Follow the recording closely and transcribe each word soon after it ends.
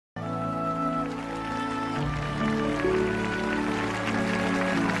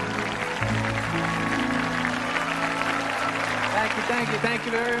Thank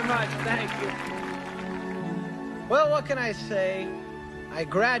you very much. Thank you. Well, what can I say? I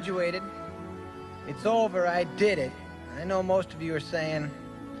graduated. It's over. I did it. I know most of you are saying,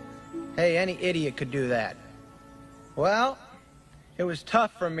 hey, any idiot could do that. Well, it was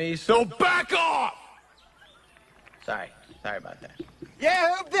tough for me, so back off! Sorry about that.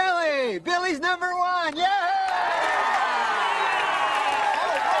 Yahoo, Billy! Billy's #1! Yahoo!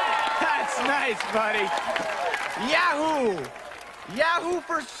 That's nice, buddy. Yahoo! Yahoo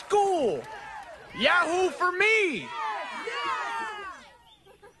for school! Yahoo for me!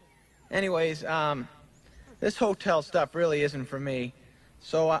 Anyways, this hotel stuff really isn't for me.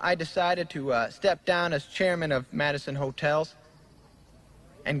 So I decided to step down as chairman of Madison Hotels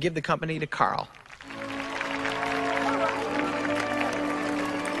and give the company to Carl.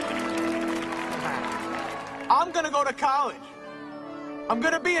 I'm gonna go to college. I'm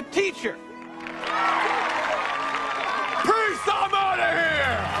gonna be a teacher. Peace, I'm out of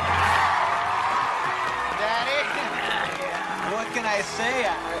here! Daddy, what can I say?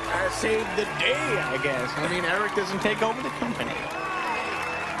 I saved the day, I guess. I mean, Eric doesn't take over the company.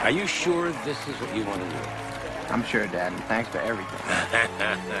 Are you sure this is what you want to do? I'm sure, Dad, and thanks for everything.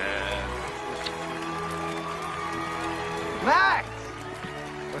 Max!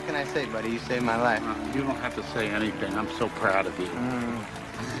 What can I say, buddy? You saved my life. You don't have to say anything. I'm so proud of you.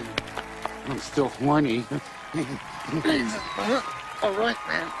 I'm still horny. All right,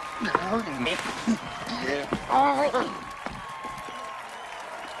 man. Yeah.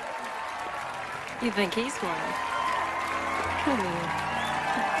 You think he's one? Come here.